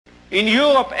In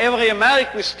Europe, every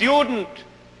American student,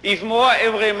 even more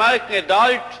every American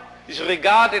adult, is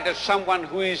regarded as someone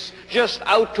who is just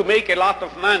out to make a lot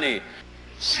of money.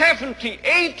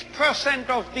 78%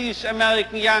 of these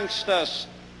American youngsters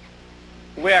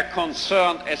were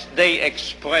concerned, as they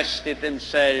expressed it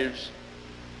themselves,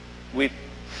 with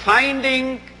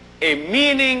finding a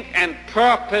meaning and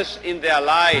purpose in their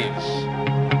lives.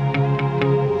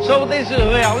 So there's a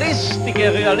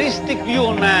realistic view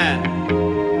on man.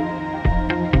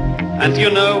 And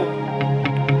you know,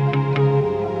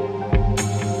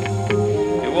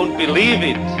 you won't believe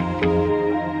it.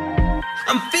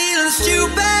 I'm feeling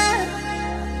stupid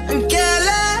and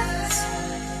careless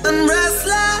and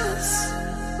restless.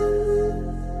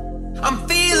 I'm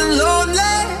feeling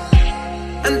lonely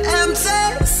and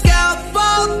empty,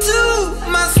 scalpel to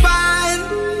my spine.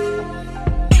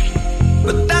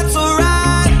 But that's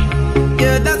alright,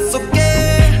 yeah, that's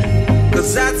okay,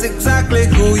 'cause that's exactly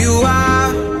who you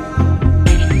are.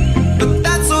 But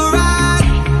that's alright,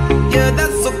 yeah,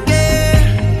 that's okay,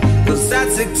 'cause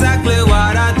that's exactly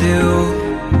what I do.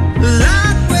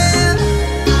 Like when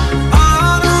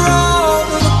on a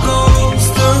roller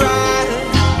coaster ride,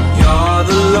 you're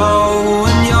the low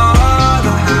and you're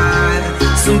the high.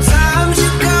 Sometimes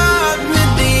you cut me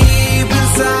deep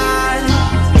inside,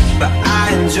 but I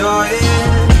enjoy it.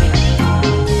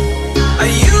 I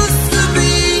used to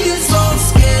be so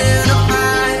scared of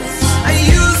heights. I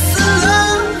used to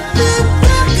love it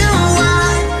black and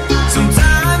white.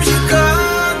 Sometimes you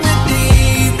cut me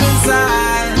deep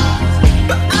inside,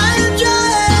 but I enjoy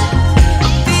it.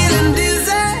 I'm feeling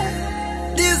dizzy,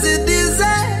 dizzy,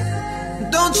 dizzy.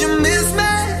 Don't you miss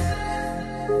me?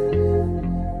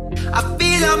 I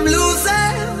feel I'm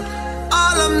losing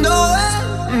all I'm knowing,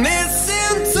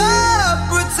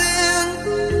 misinterpreting.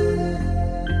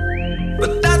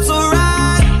 But that's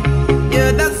alright,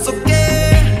 yeah, that's okay,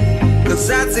 'cause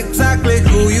that's exactly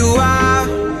who you are.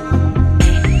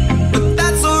 But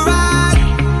that's alright,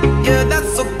 yeah,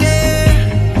 that's okay,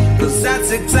 'cause that's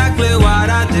exactly what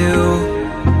I do.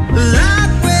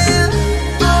 Like when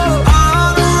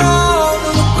on a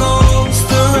roller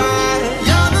coaster ride,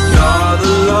 you're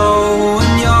the low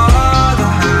and you're the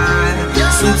high.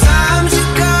 Sometimes you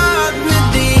cut me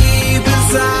deep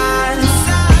inside,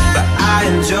 but I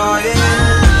enjoy it.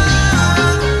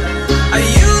 I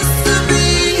used to be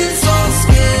so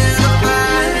scared of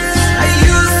heights. I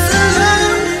used to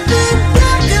love it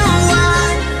black and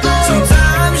white.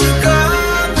 Sometimes you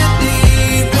cut me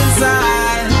deep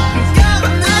inside,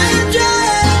 but I enjoy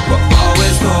it. We're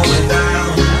always going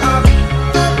down, up,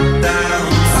 down,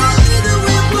 up,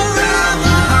 down,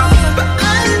 up, but I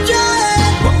enjoy it.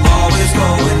 We're always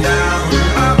going down,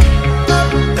 up,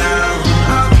 down,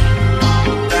 up,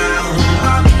 down,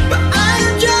 up, but I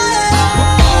enjoy it.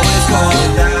 We're always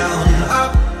going down,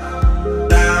 up,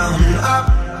 down, up,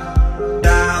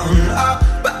 down, up,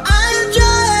 but I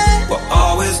enjoy it. We're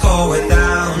always going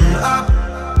down, up,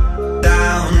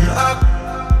 down, up,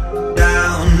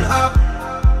 down, up.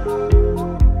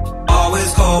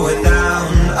 Always going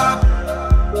down, up,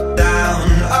 down,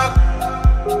 up,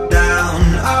 down,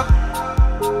 up.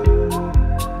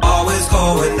 Always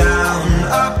going down,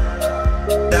 up,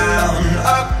 down,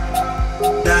 up,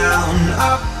 down,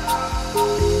 up.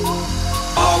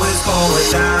 Always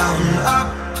going down, up,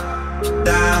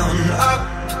 down, up,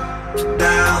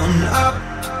 down, up.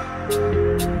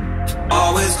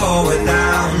 Always going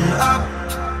down, up,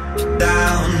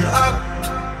 down, up,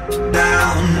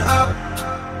 down, up.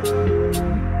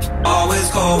 Always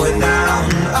going down,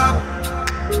 up,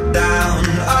 down,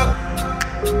 up,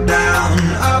 down,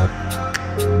 up.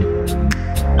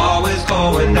 Always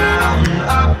going down,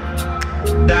 up,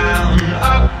 down,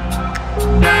 up,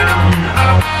 down,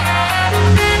 up.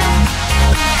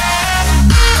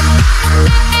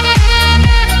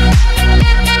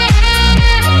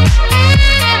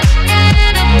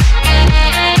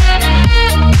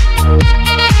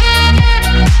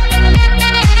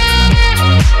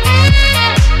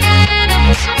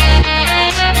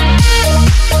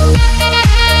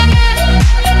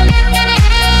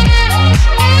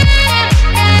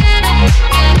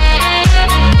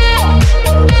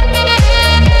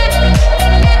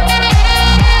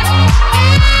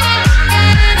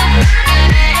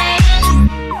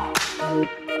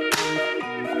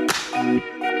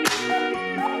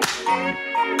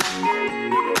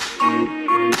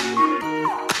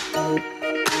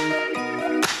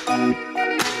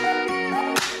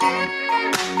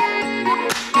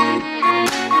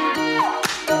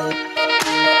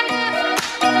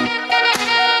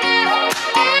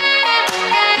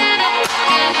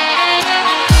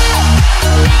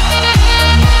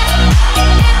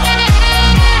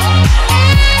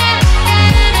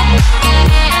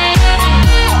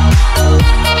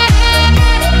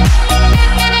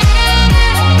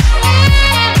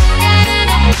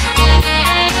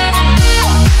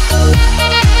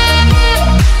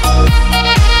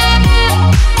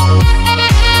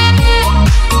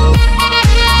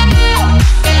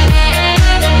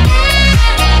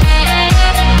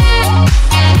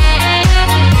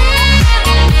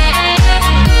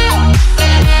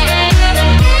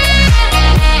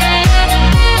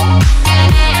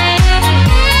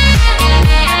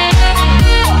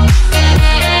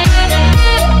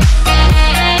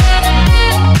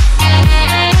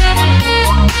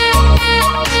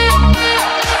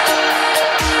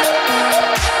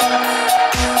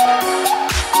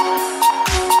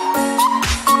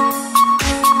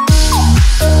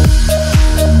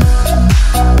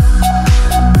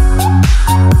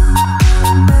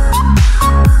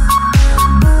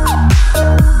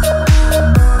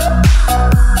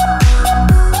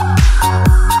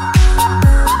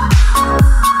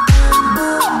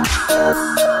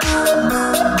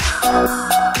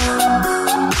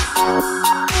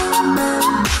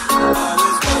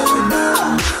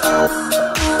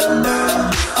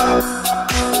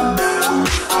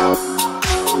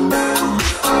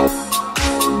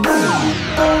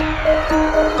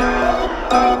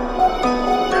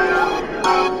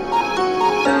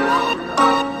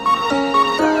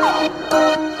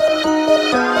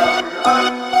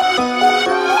 My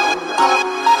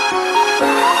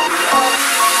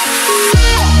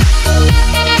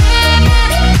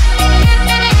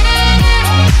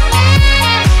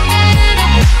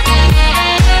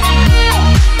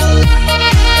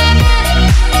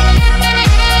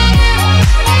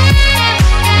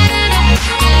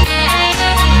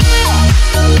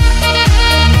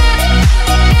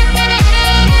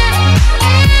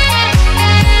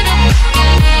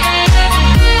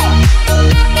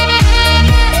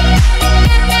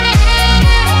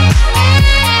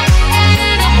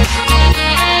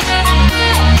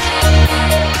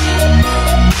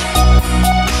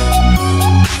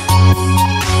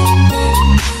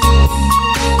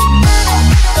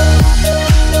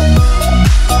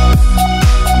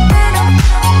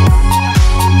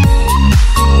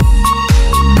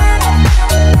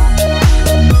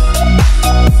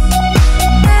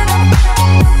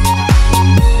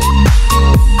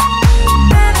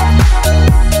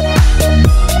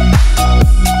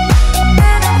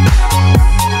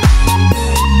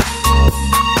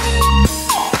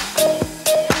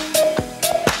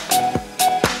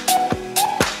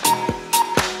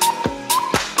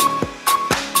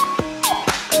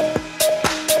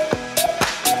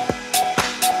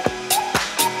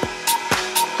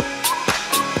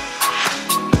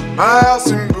house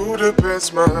in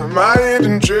Budapest, my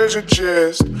hidden treasure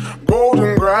chest,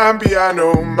 golden grand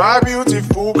piano, my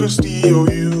beautiful Castillo.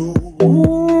 You,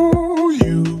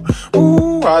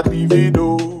 I'd leave it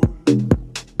all.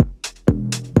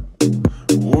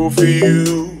 Oh, for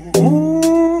you,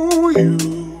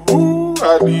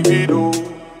 I'd leave it all.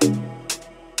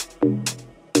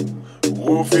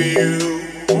 Oh, for you,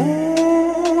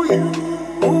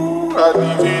 I'd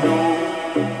leave it all.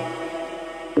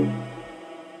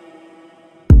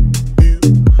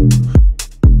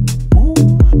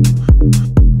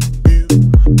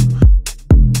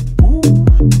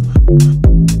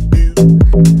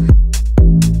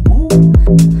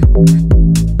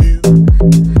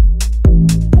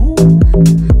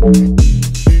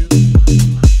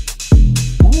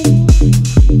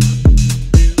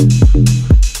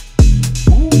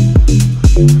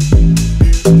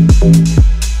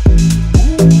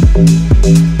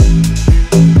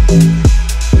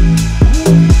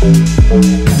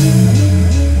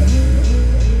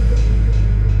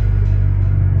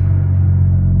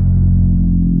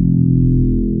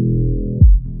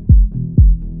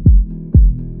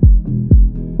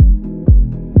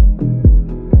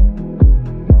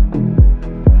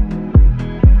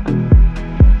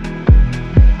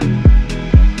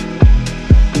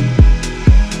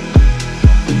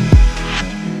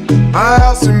 My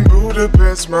house in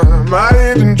Budapest, my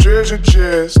hidden treasure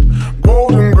chest,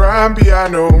 golden grand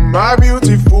piano, my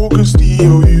beautiful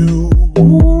Castillo. You,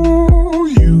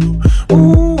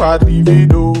 I'd leave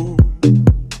it all.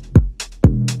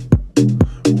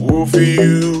 Oh, for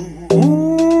you,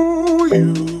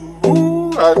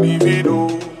 I'd leave it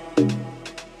all.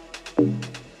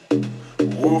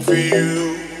 Oh, for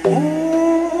you,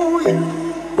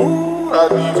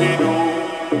 I'd leave it all.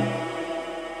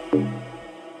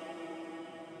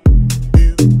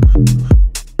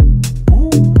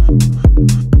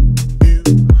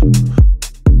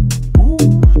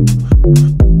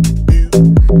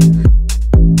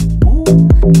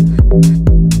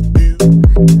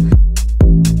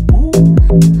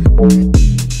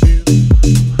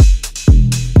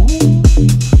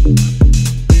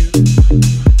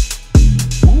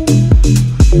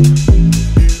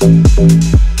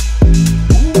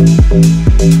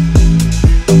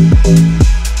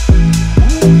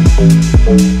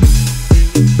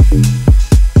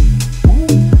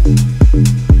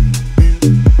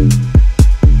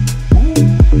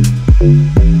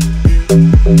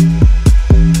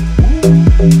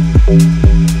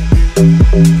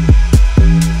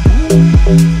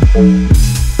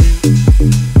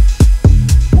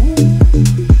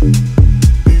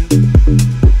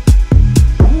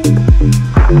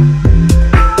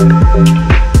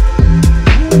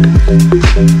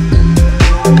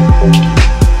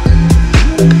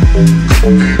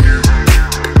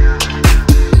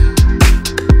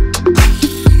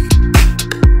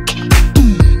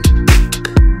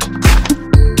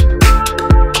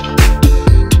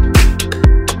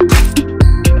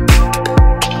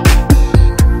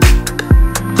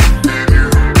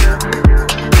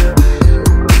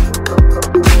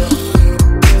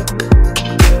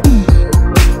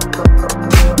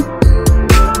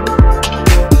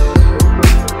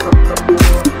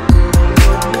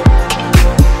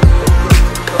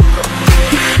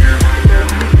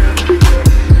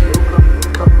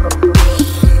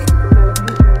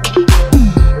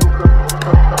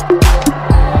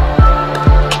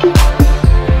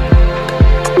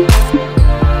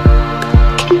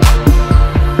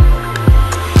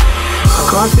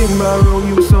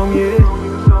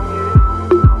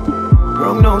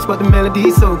 notes, but the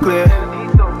melody's so clear.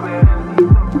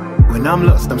 When I'm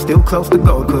lost, I'm still close to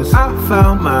gold, 'cause I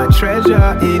found my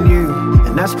treasure in you,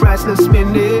 and that's priceless,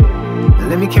 spend it.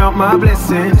 Let me count my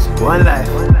blessings. 1 life,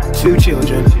 2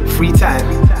 children, free time,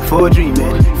 4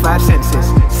 dreaming, 5 senses,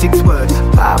 6 words.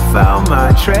 I found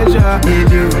my treasure in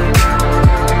you.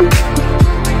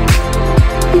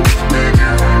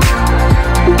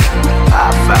 I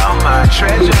found my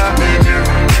treasure in you.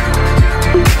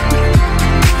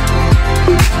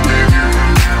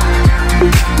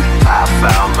 I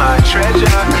found my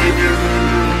treasure in you.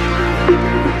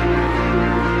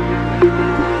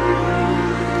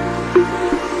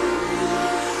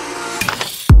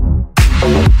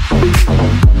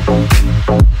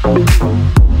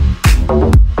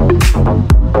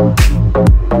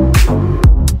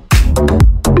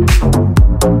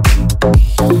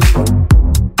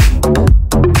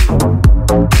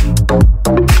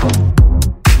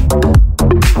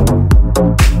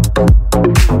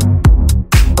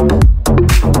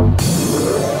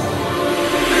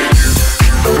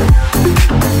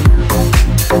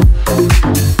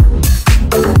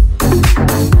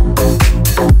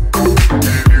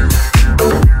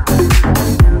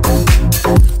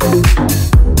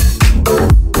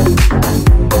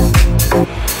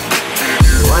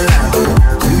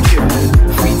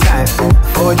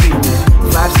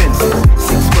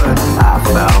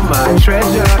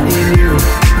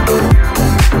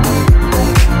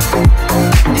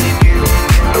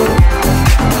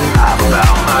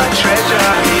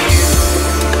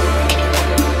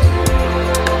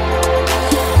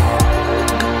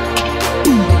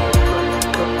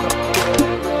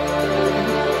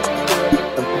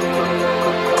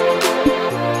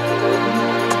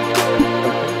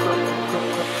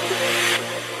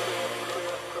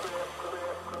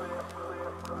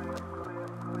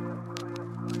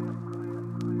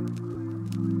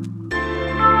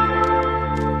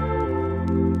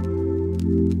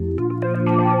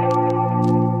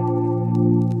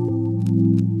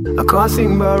 I can't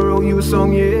sing but I wrote you a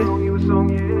song, yeah.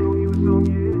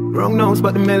 Wrong notes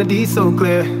but the melody's so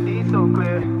clear.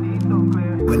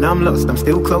 When I'm lost I'm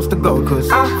still close to gold, 'cause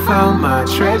I found my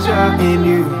treasure in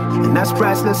you, and that's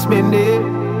priceless, spend it.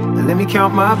 And let me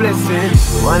count my blessings.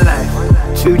 1 life,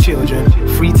 2 children,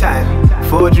 free time,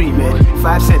 4 dreaming,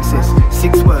 5 senses,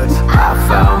 6 words. I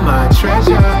found my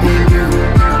treasure in you.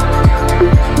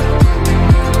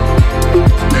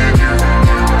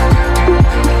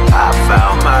 I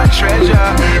found my treasure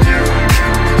in you.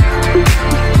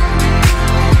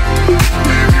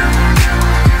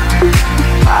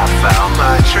 I found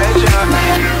my treasure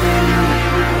in you.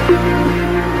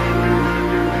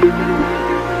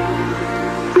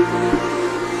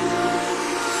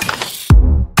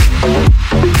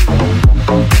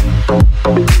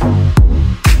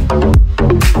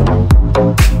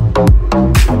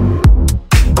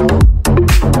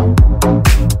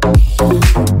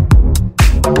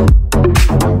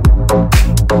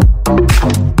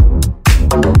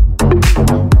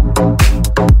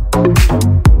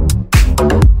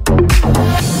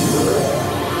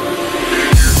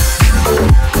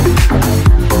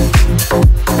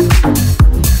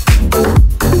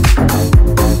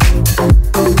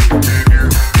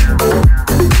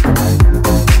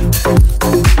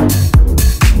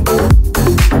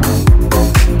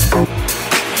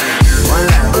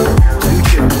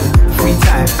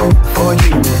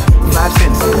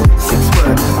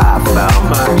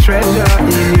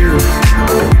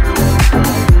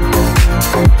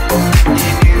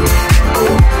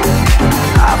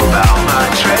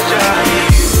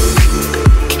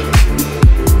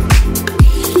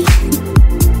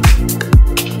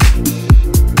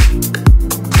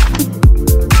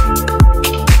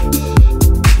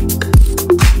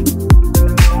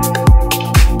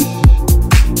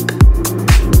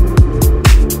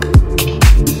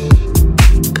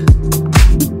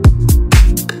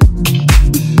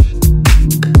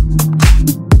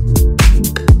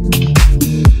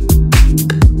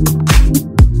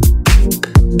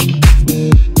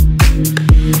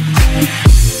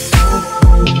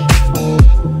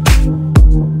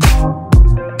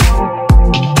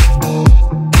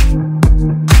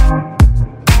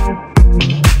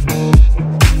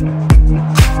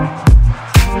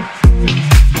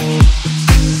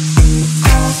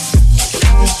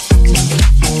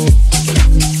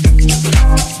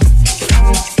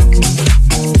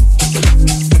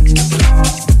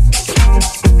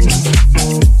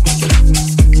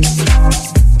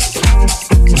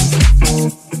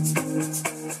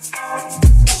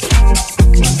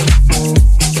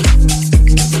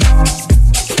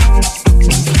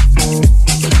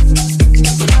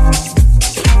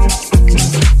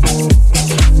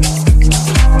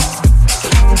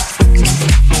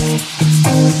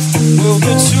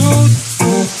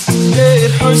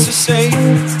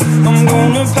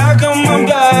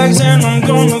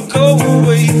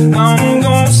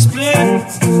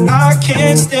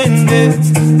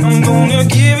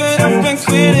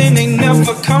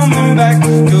 never coming back.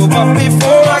 Girl, but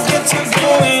before I get to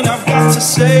going, I've got to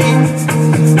say,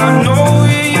 I know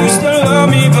you used to love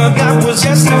me, but that was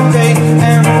yesterday.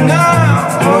 And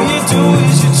now all you do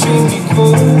is you treat me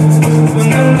cold. When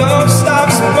the love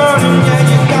stops burning, yeah,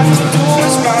 you got to do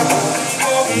what's right.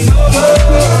 You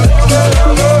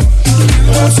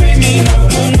don't treat me no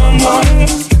good no more,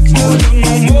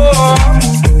 no more.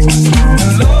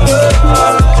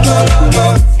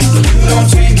 You don't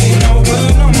treat me no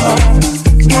good no more.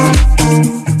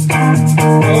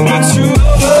 Oh, but you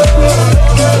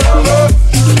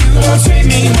don't treat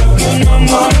me no good no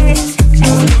more,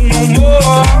 no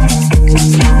more.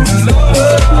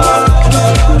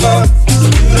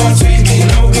 You don't treat me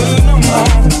no good no more.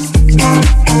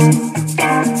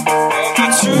 Oh,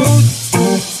 but you,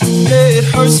 yeah, it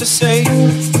hurts to say,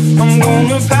 I'm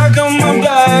gonna pack up my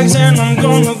bags and I'm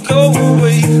gonna go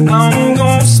away. I'm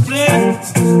gonna split,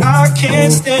 I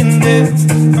can't stand it.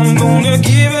 I'm gonna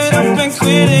give it up and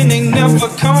quit and ain't never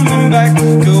coming back.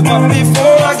 Girl, but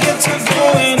before I get to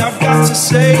going, I've got to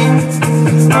say,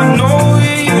 I know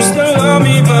you used to love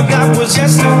me, but that was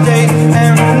yesterday.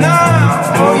 And now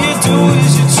all you do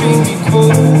is you treat me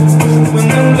cold. When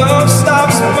the love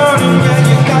stops burning, yeah,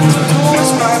 you got to do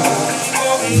what's right.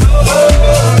 You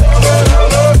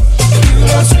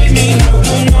don't treat me no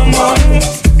good no more,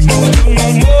 no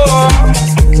more.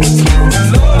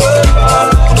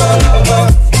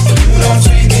 You don't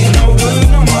treat me no good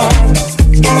no more.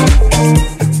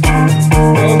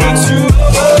 Oh, but you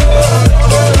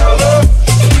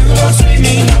don't treat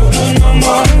me no good no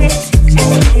more,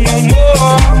 no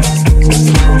more.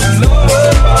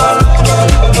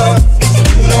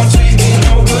 You don't treat me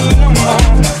no good no more.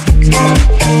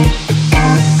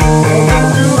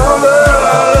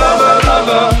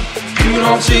 You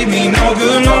don't treat me no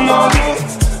good no more,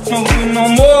 no good no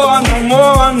more, no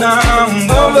more now.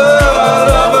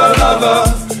 Lover.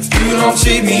 You don't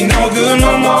treat me no good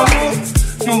no more,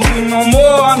 no good no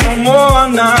more, no more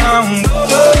now. You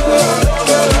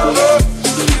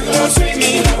don't treat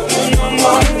me no good no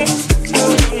more,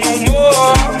 no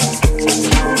more.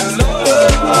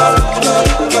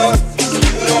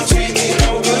 You don't treat me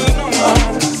no good no more.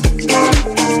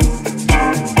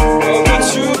 Oh, but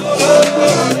you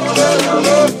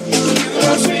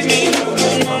don't treat me no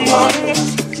good no more,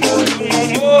 no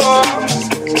more.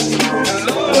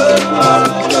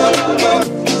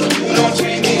 You don't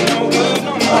treat me no good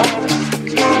no more.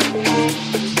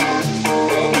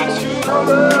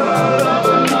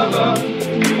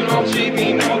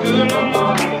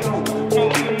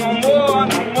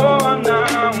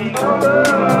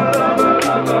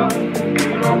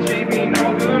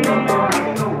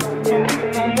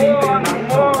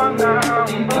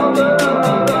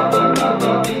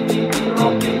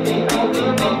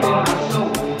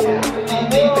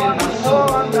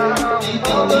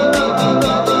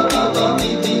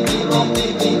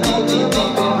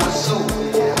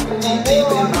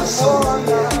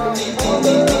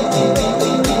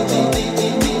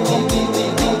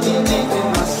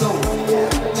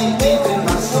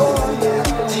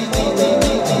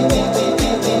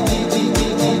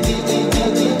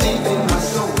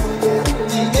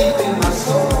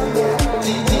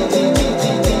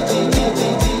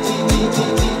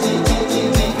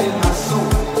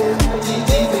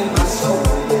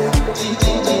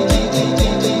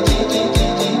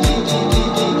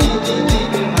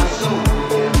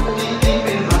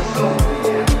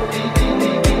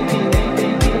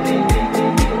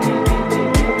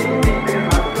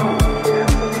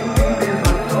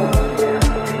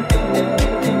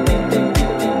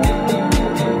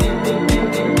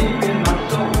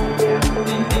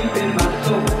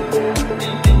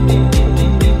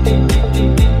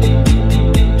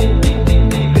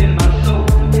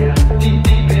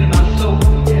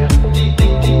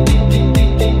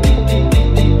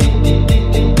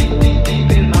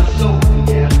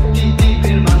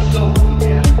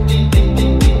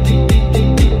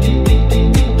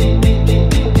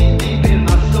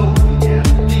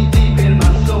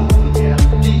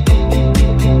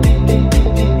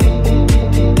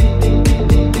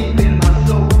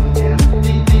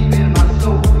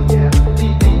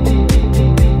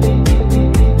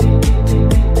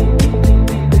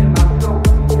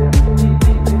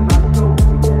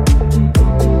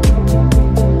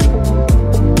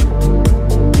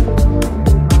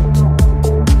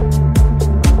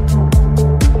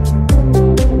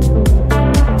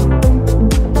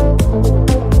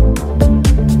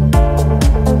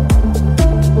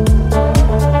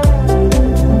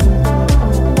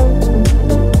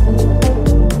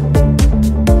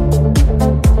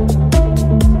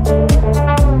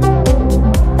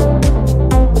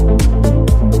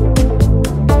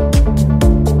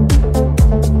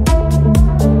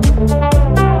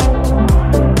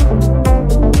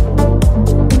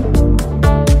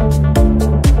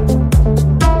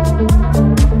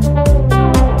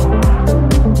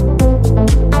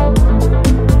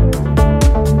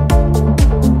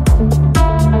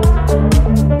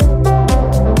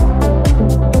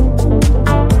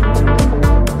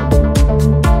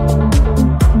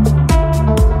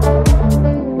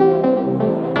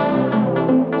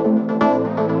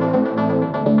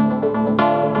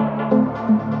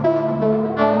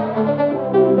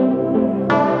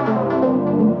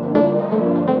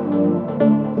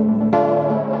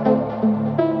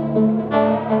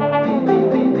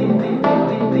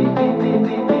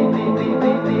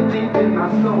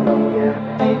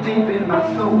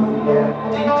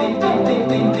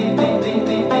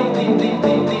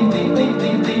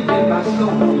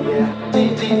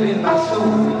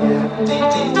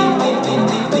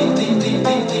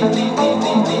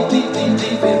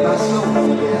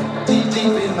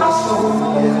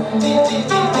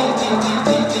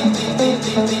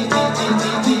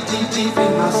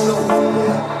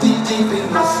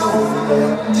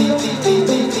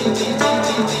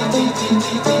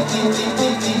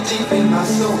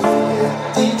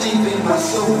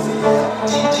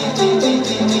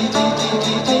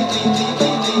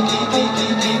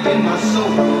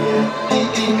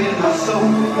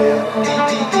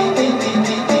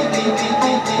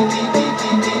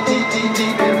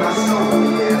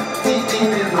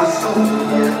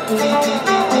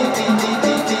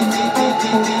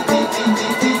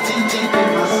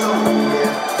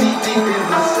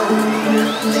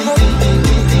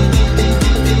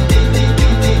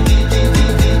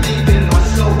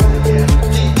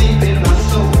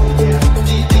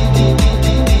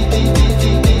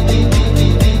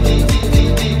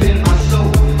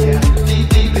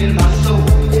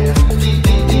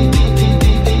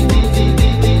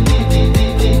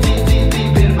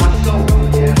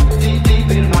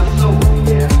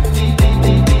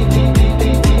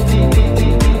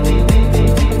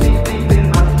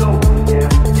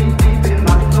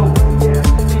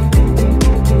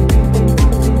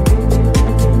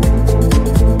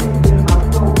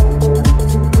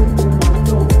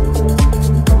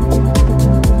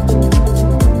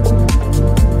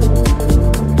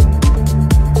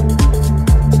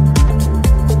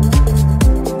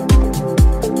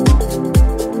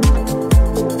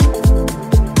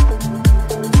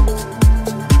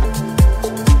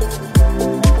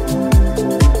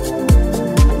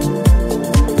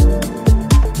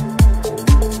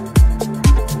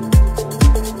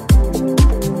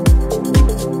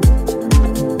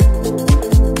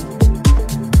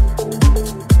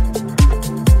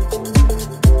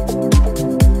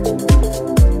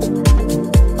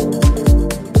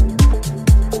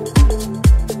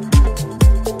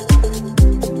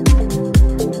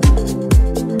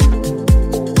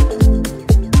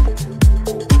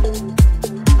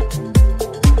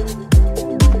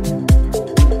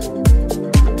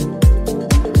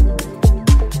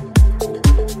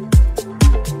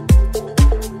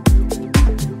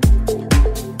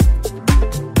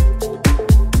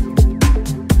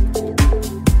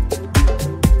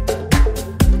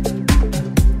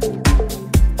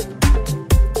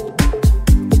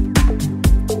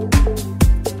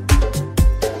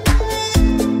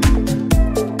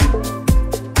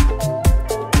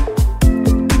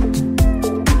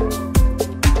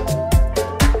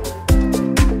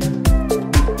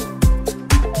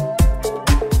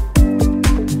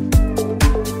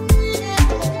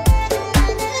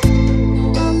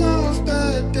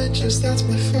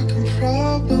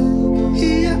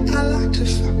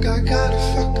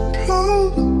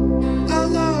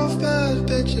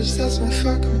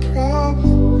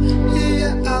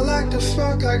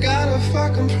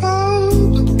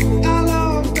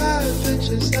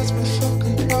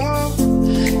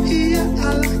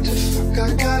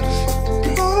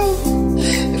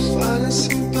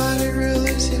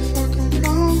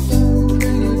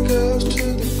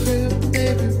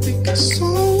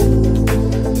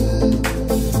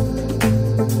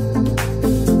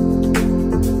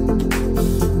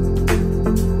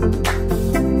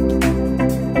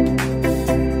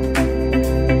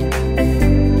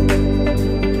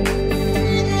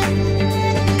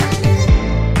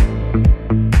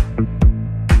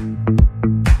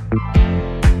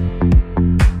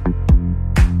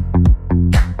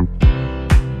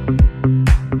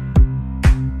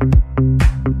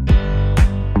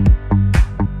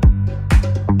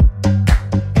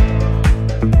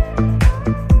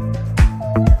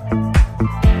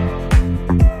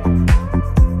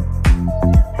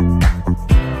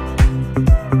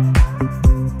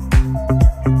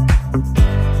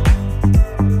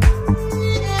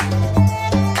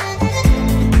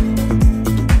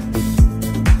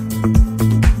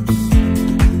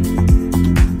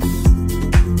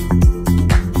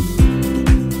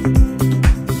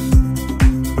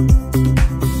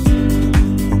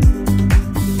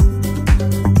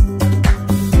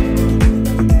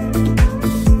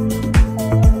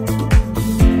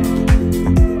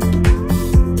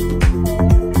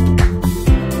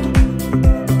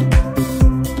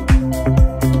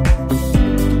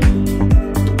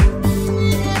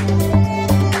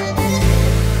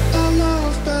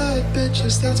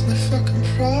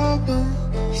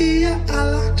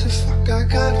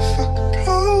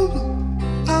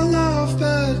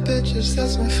 bitches,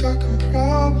 that's my fucking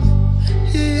problem.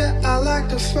 Yeah, I like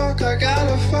to fuck, I got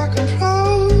a fucking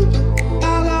problem.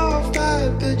 I love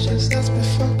bad bitches, that's my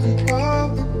fucking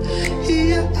problem.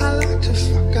 Yeah, I like to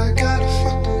fuck, I got a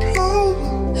fucking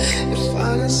problem. If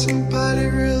finding somebody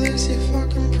real is your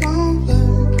fucking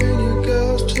problem, bring your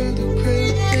girls to the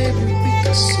crib, baby, we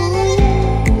can solve.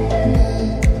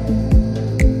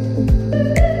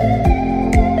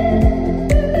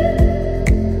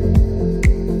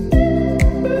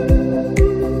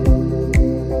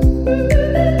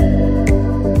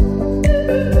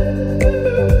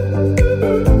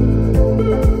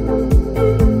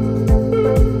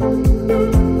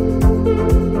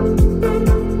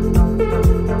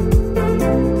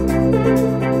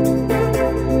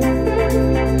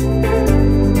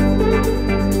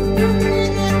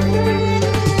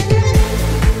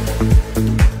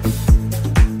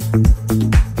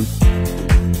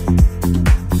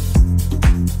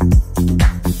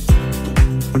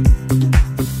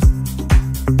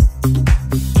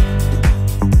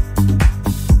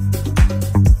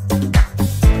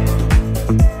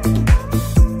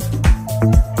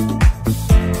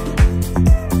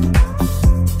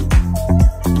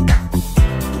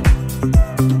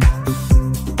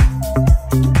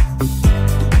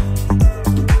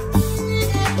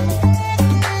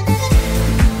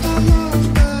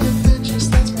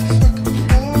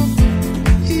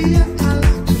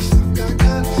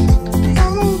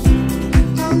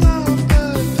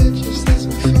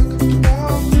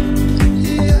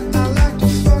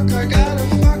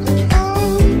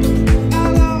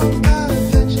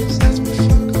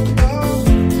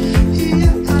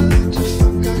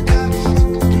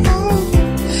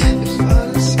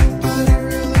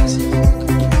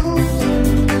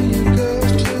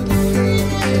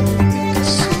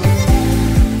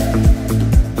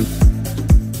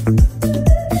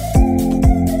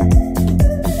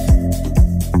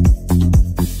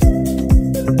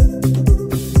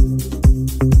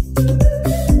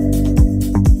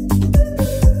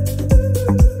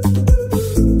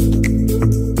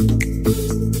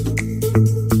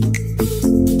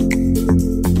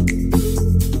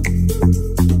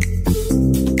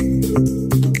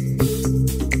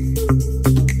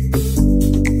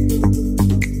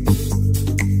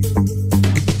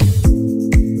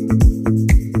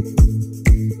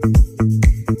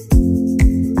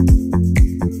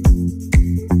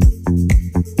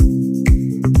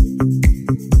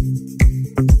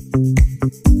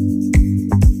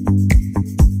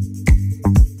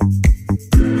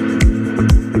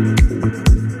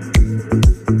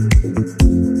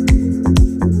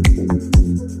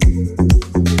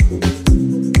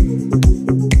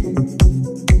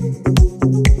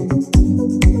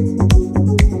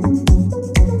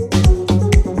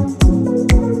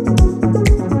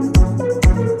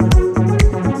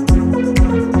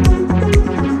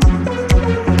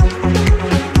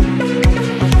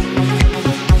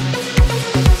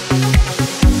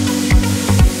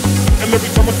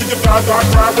 I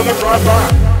cry when I drive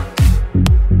by.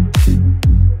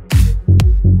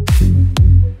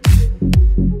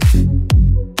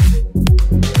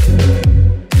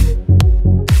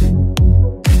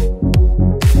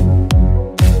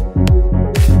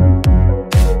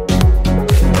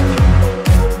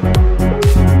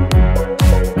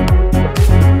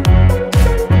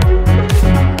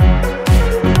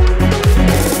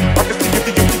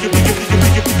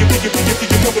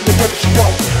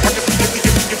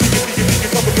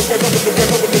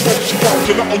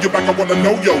 On your back, I wanna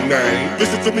know your name.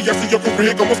 Listen to me, I see your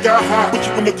career going sky high. Put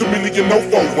you in the 2 million no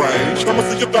phone range. I'ma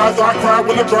see your thighs, I cry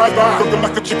when I drive by. Looking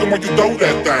like a chicken when you throw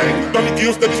that thing. Donnie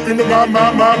Gill steady screaming, my.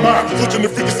 Switching the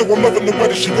freaky, so I'm loving the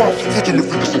way that she walks. Switching the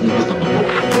freaky, so I'm loving the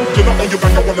way. On your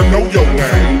back, I wanna know your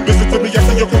name. Listen to me, I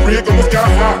see your career going sky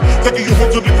high. Taking you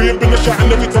home to the crib in a shot,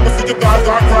 and every time I see your thighs,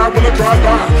 I cry when I drive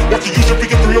by. Watch you use your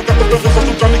freaking thrill, got the business on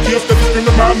some Johnny Gill steady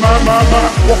screaming, my.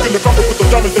 Walk in the carpet with the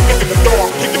diamonds, they kicking the door.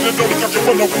 Kicking the door, they got you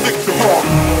one over 6 to bar.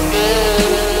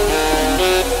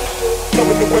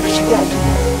 Loving the way that she walks.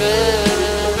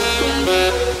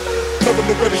 Loving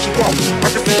the way that she walks. I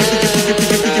can see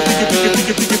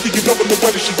you loving the way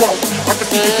that she walks. I can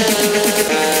see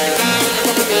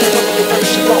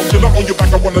Till I'm on your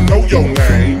back, I wanna know your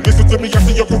name. Listen to me, I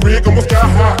see your career going sky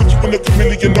high. Put you in the 2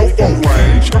 million no phone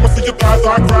range. I'ma see your thighs,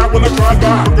 I cry when I drive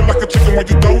by. Looking like a chicken when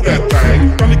you throw that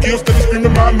thing. Donnie Gill steady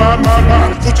screaming, my.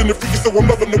 Switching the freaky, so I'm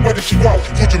loving the way that she walks.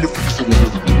 Switching the freaky, so I'm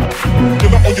loving the way.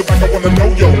 Till I'm on your back, I wanna know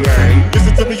your name.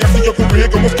 Listen to me, I see your career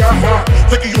going sky high.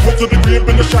 Taking you home to the crib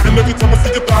in a shot, and every time I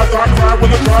see your thighs, I cry when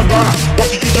I drive by.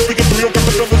 Watch you use your freaking thrill, got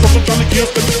the feathers on some Johnny Gill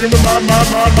steady screaming, my.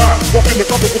 Walk in the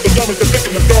carpet with the diamonds, they're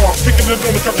picking the door. Picking it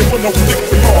on the couch, and one over 6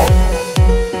 to bar.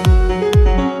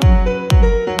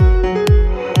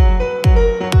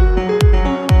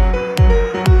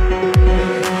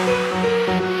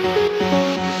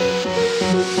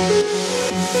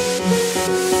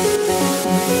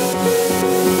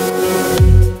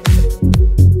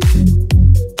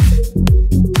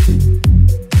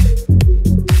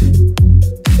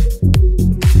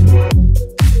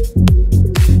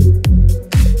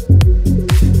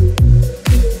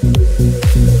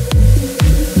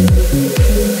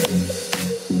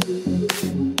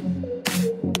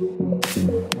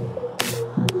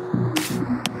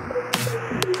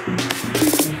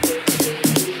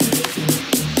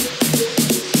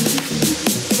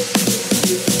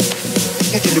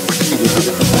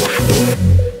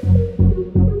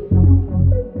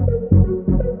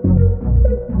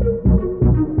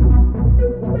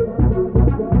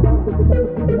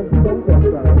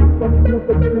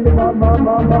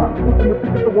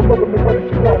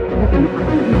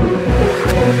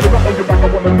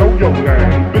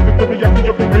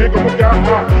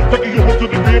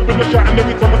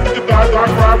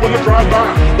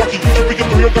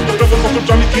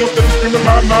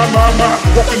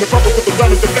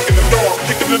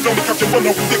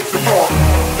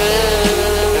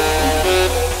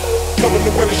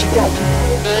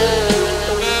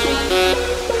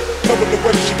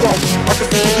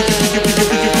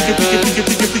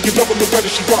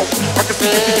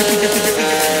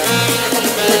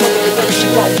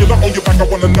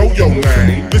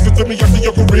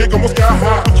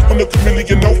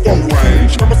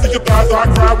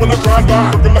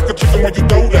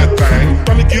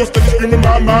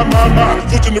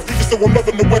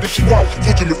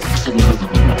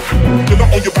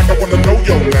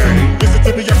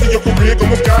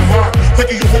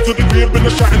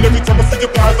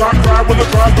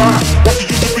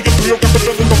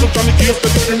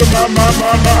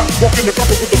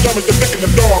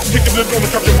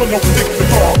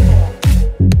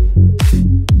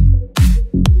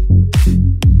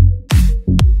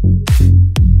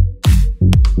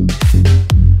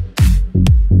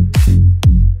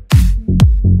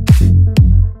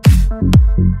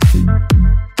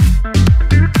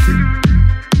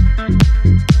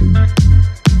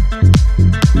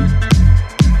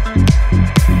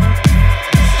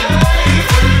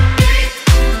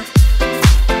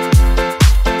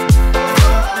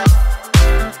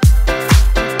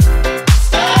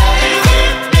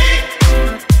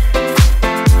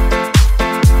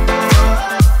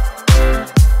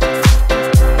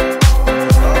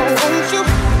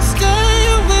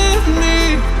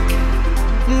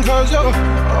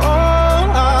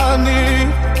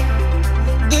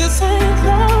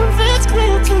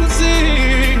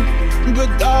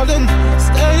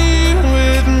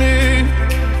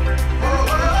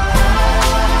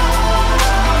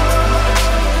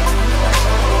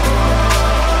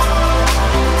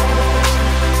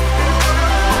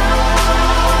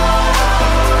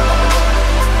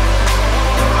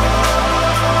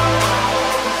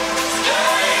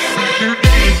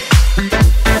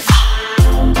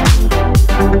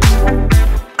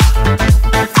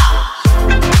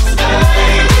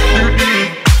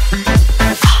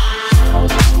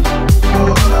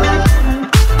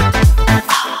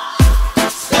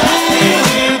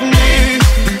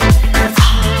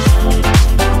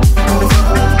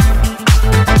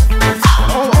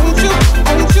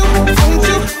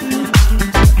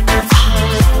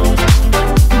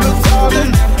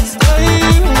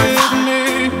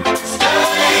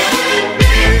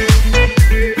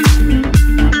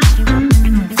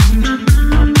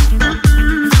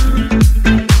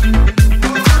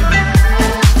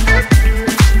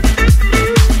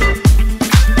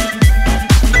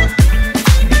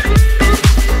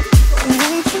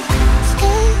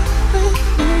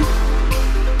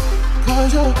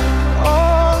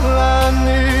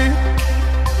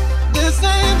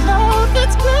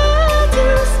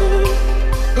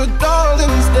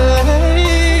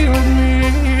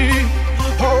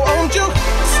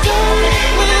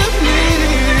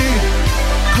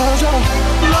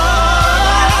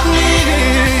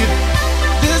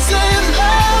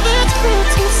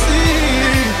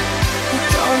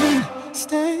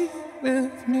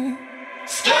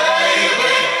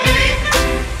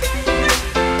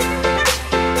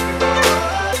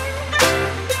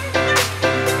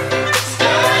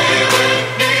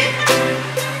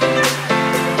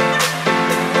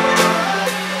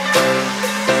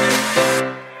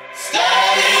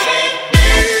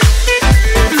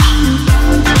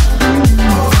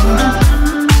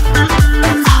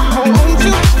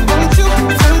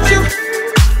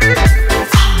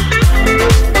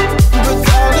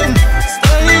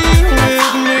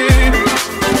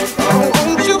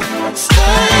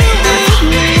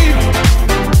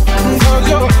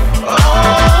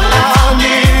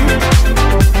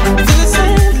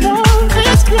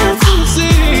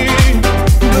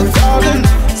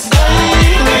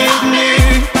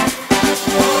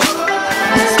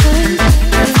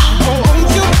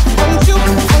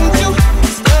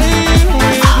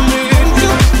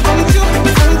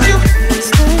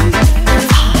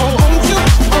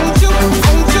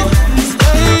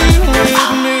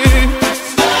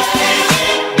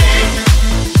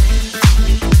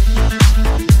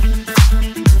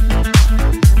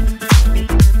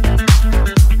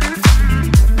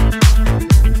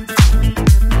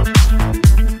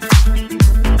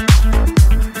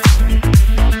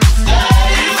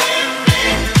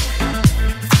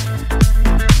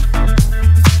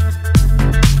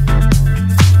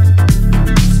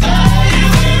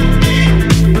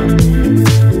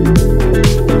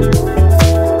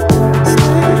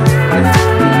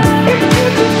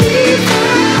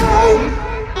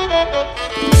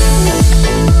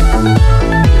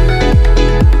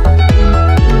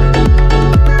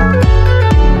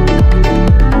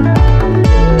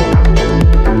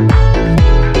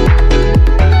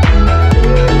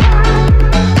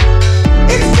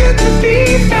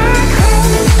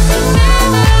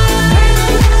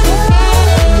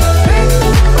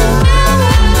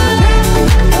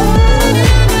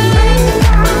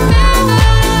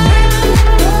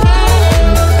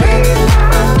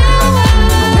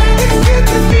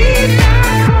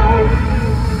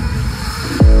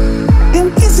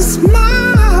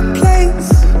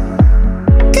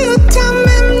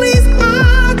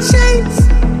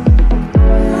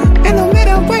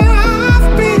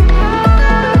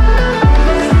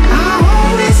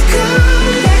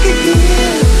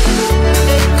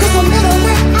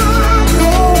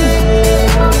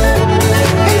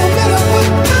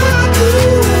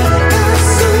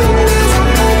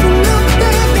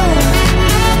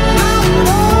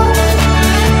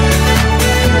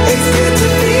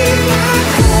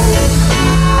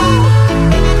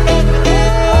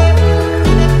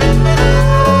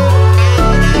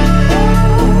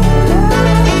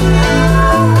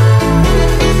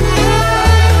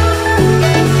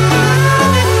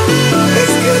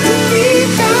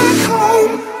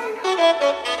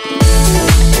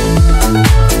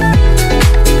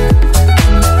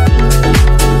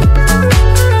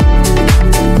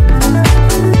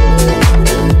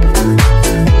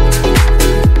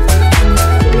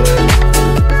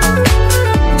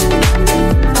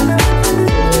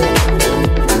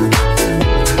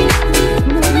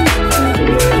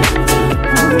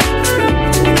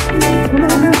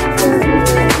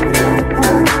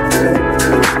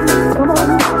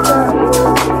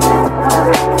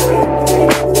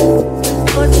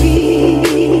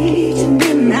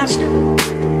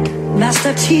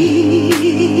 Master,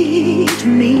 teach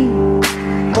me,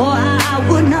 or I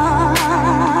would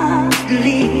not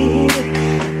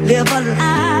live a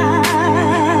liar.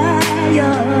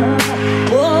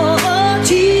 Oh,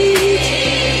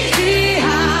 teach me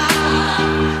how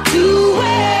to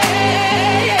wait.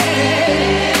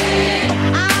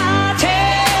 I'll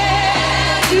tell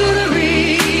you the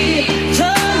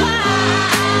reason why.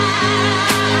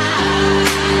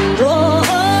 Oh,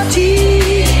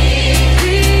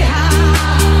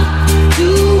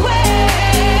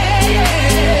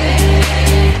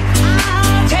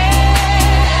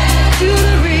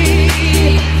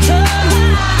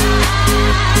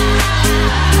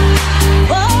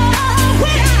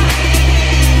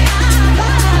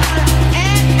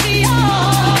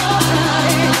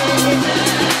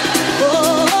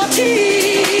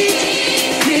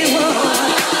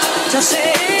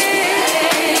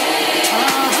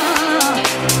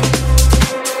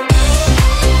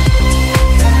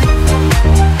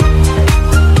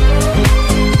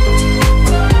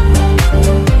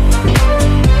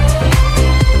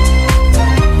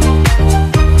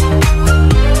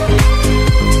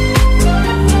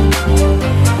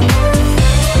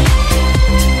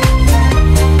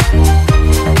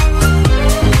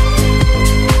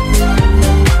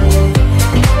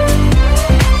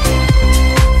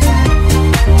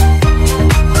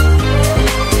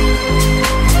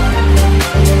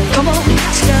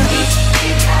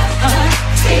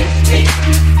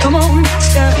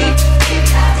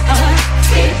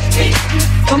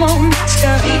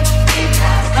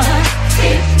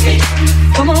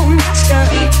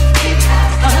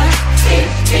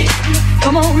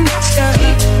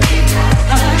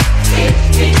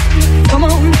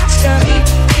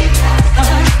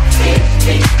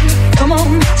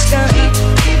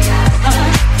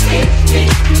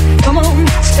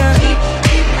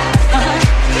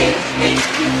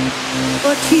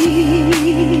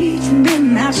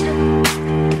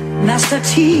 Master,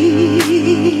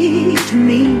 teach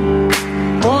me,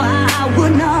 or I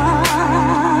would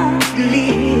not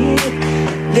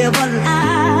live a liar.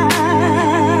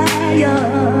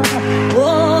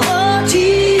 Oh,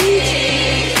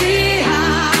 teach me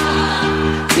how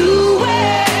to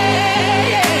wait.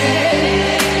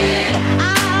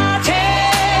 I'll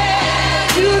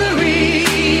tell you the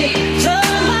reason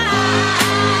why.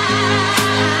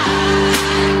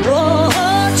 Oh,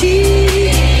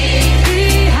 teach me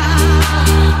how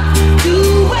to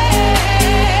wait.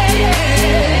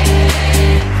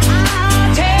 I'll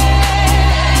tell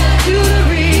you the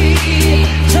reason.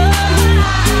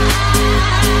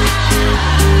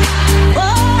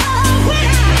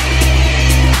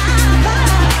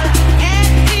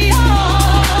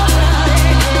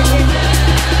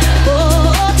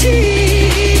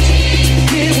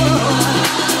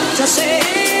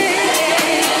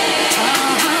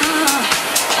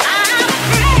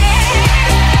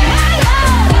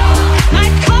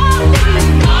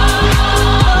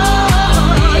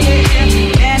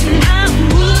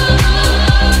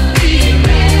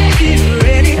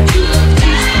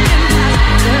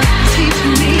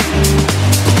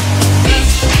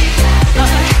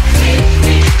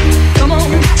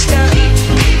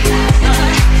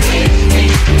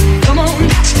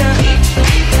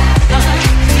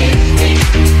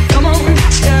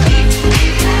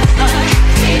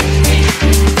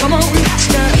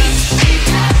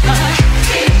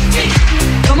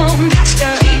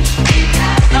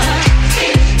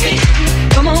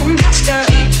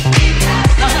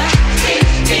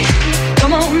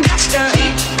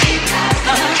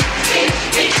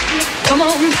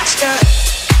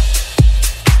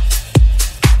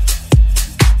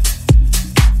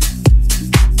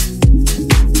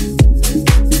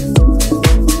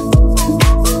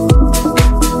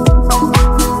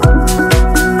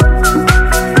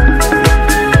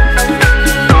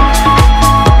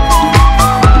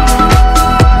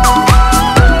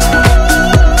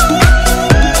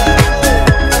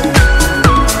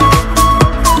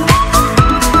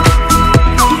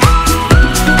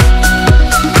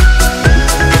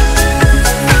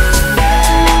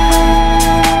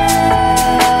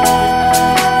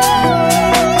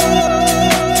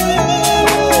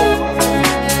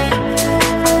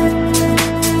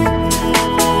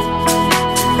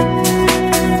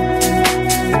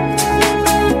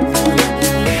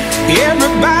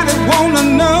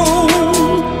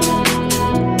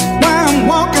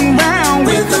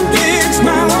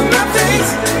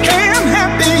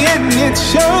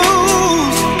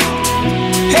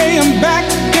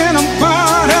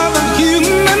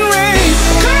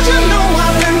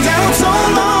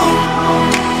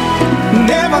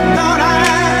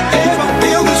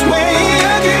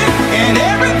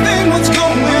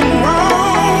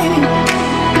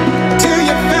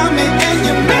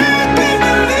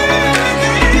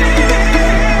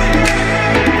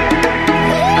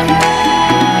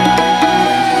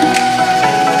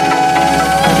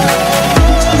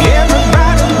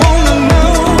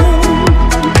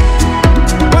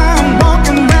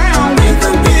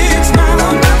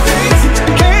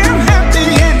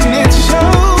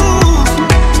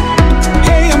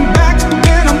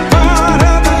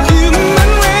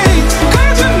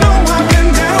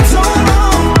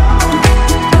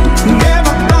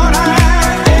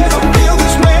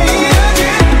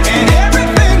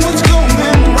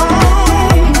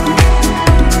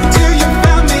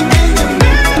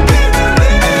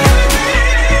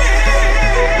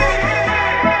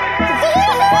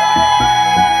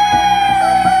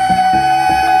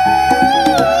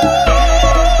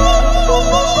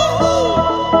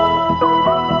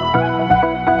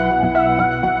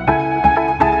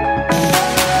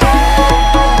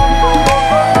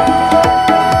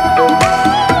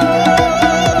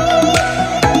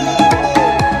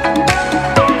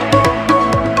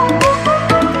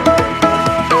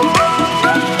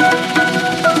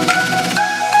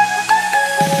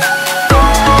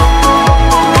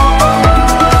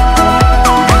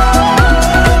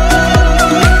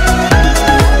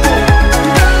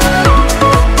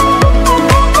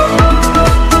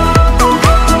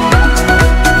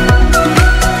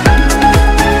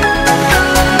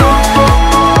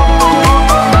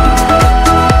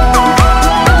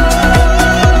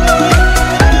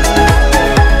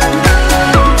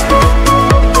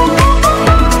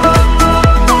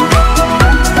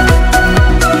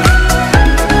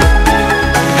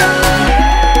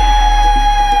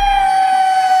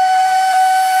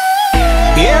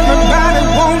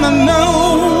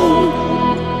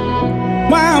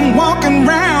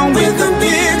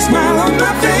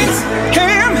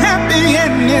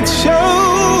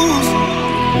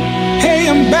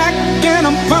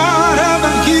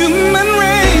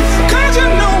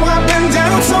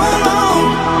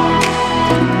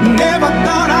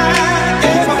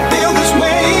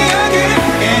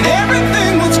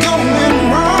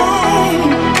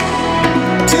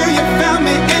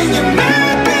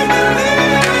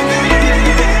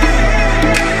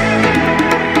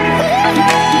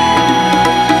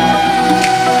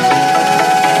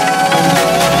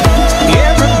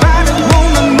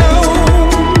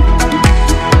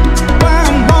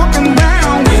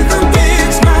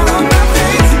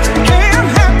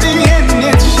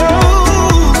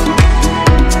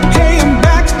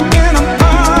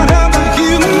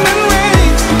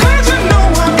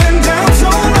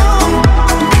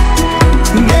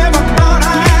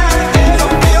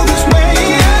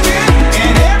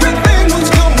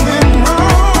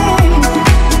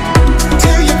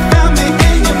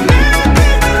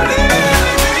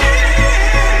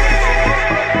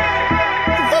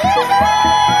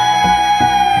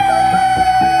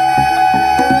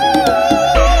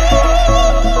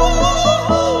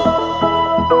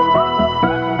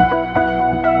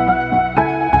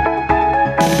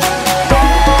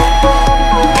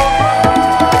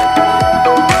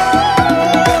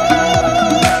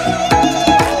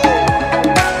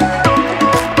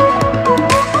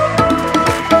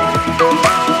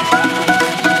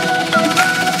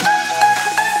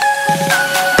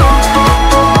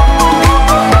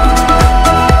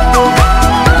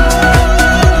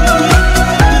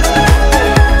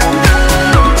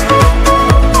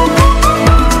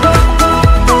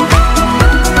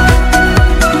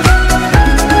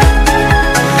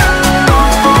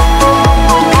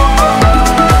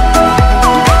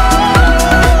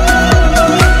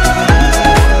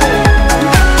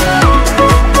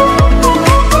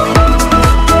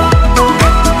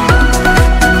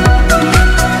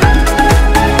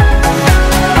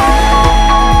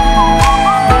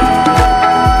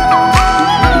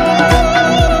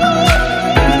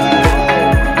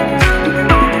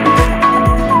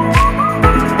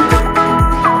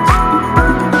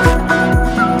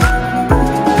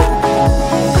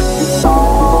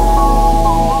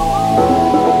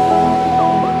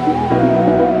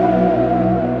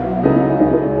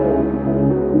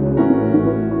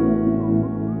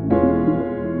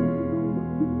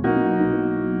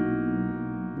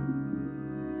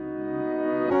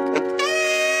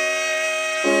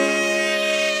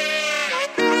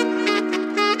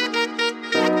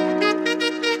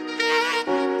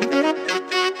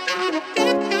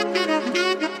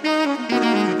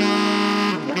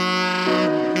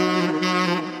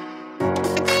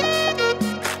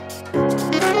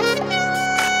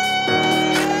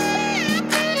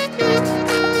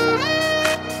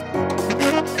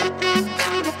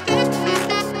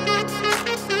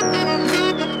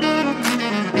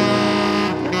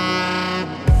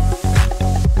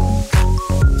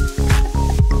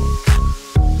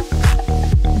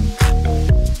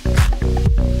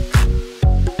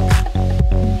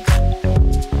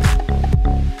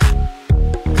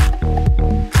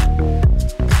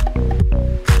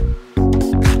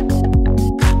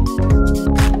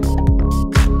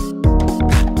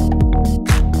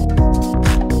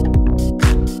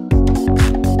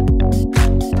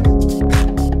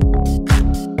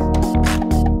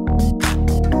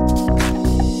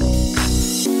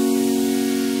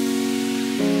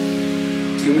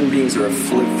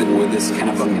 with this kind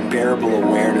of unbearable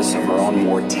awareness of our own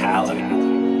mortality.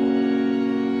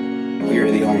 We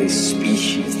are the only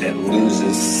species that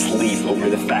loses sleep over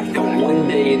the fact that one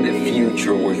day in the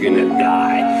future we're gonna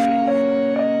die.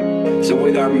 So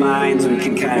with our minds we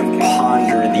can kind of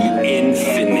ponder the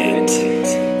infinite,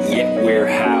 yet we're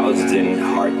housed in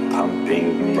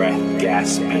heart-pumping,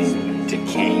 breath-gasping,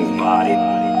 decaying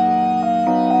body.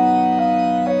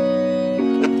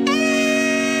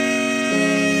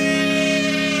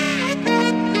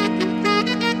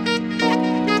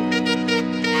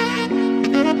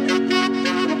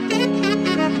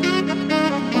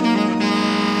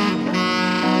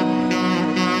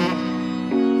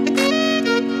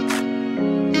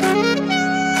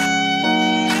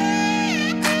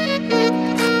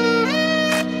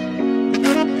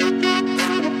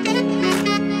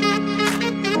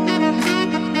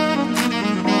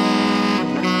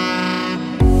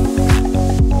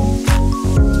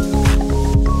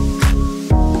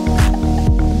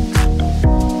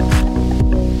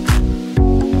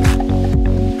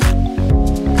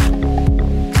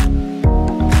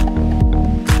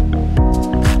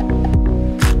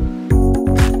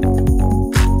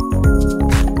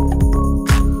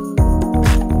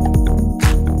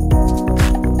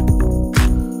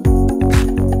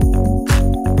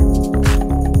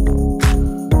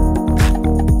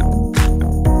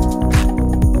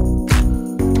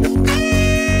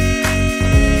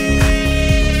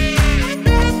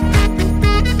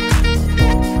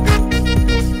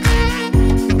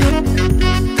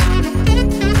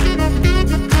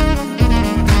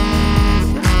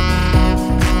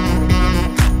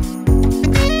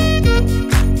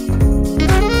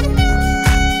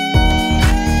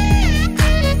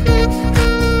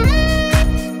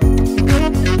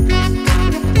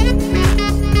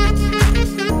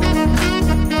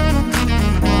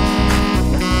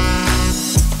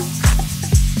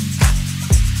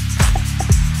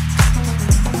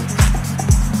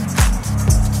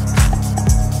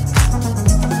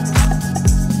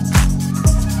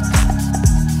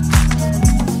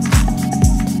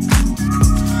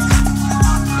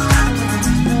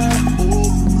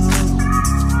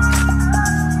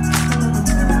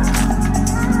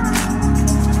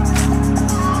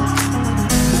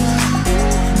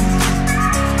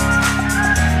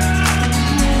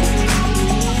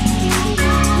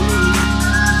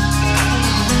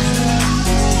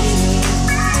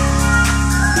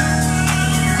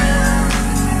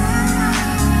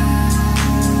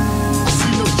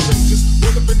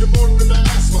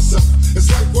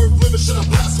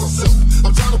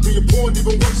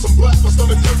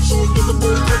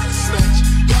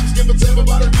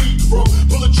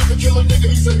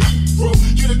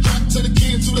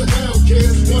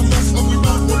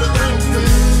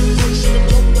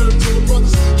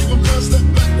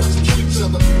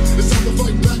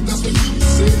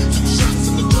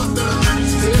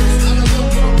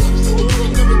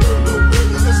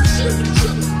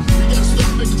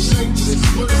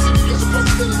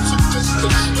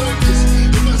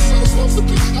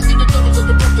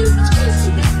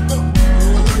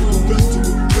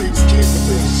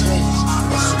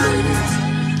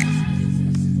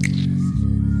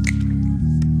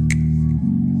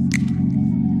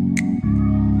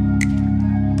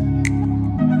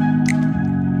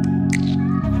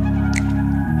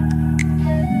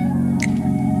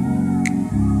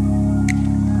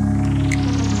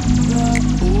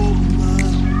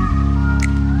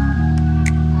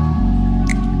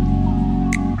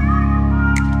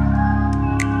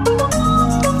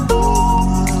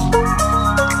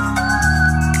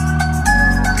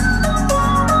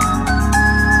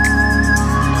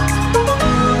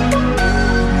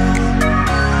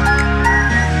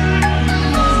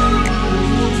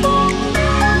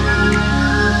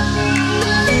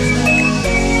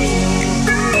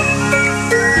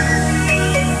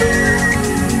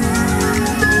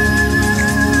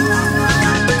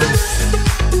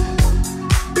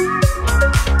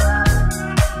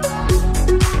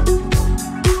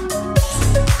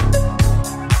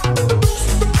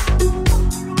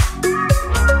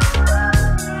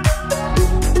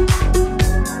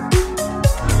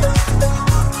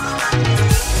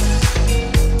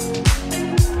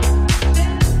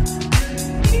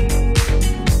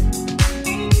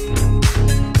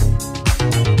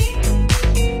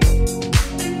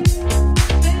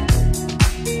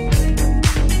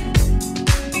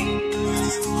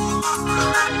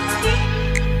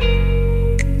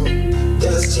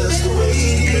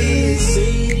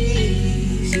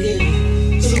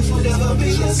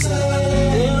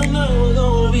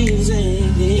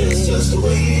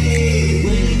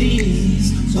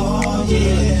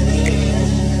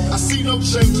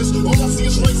 changes.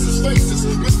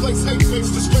 displace hate makes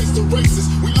disgrace the races.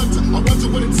 We under, I wonder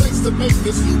what it takes to make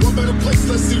this one better place.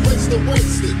 Let's erase the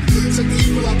wasted. Take the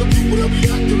evil out the people that be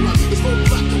acting right. It's both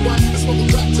black and white, it's both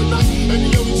black tonight. And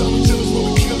the only time we chill is when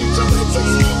we kill each other. It takes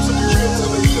skill to be real,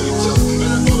 to heal each other.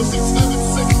 And I know it's 6, 7,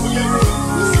 6, we ain't ready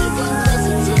to see a black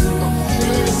president.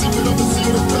 It ain't a secret of the sea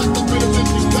of the black, the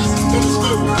penitentiary's past, and it's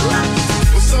still black.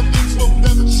 But some things will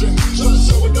never change. Try to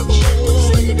show another way, but it's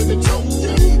staying in the tone.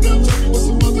 Yeah, now tell me what's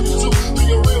a mother to do.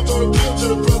 Being real don't appeal to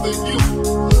the brother in you.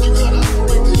 You gotta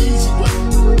operate the easy way,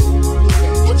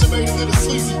 but you made it in a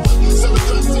sleazy way. Sell it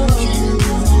back to the kid.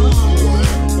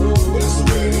 Well, that's the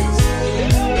way it is.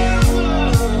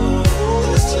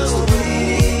 That's just the way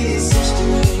it is. Just the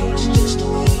way, just the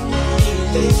way.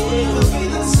 Things will never be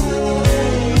the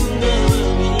same. Never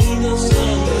be the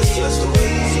same. That's just the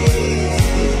way it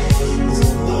is.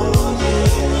 Oh, yeah.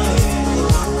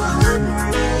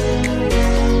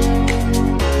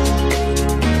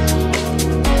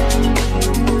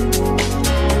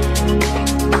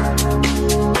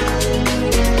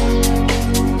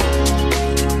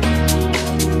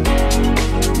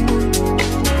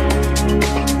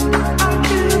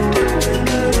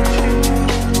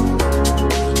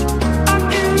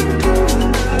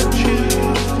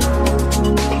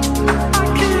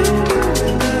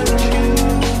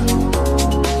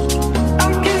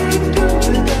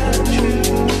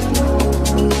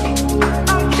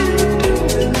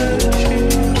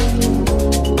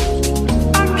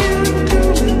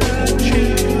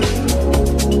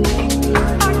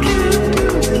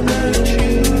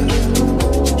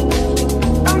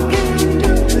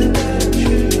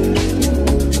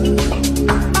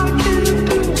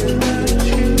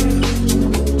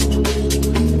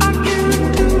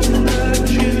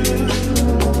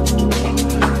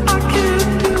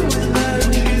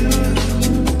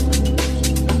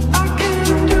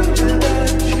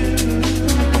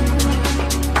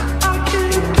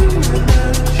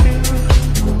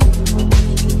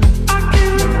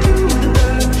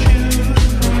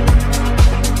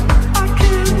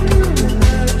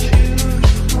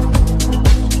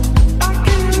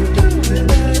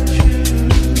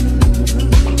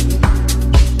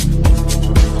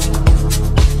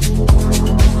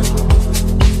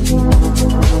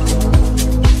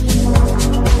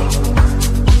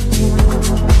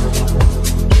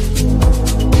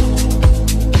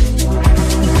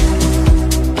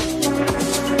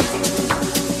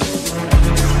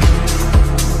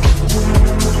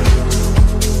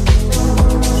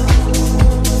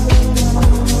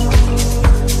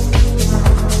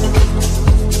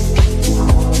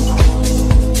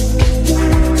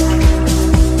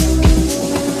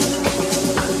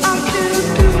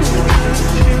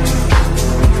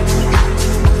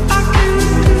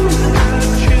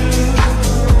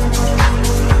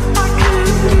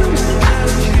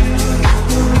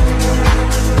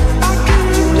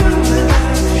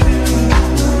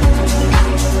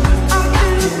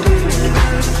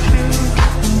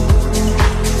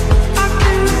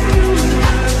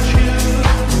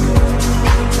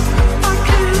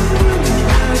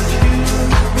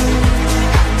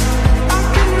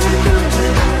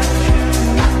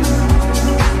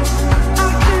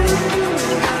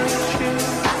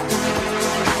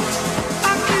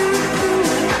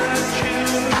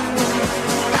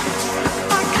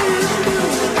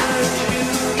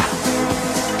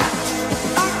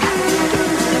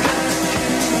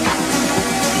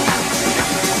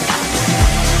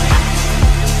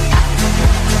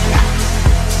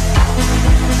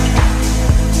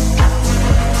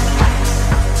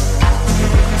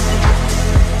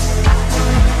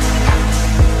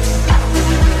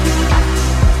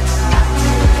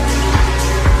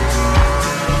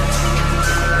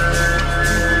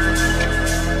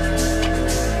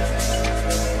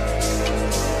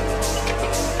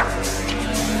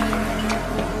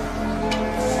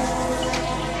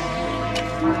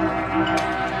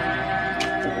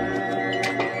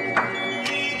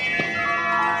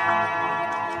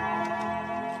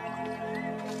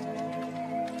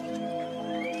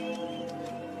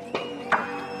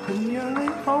 And you're the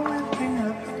only thing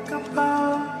I think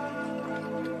about.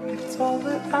 It's all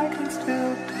that I can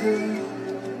still do.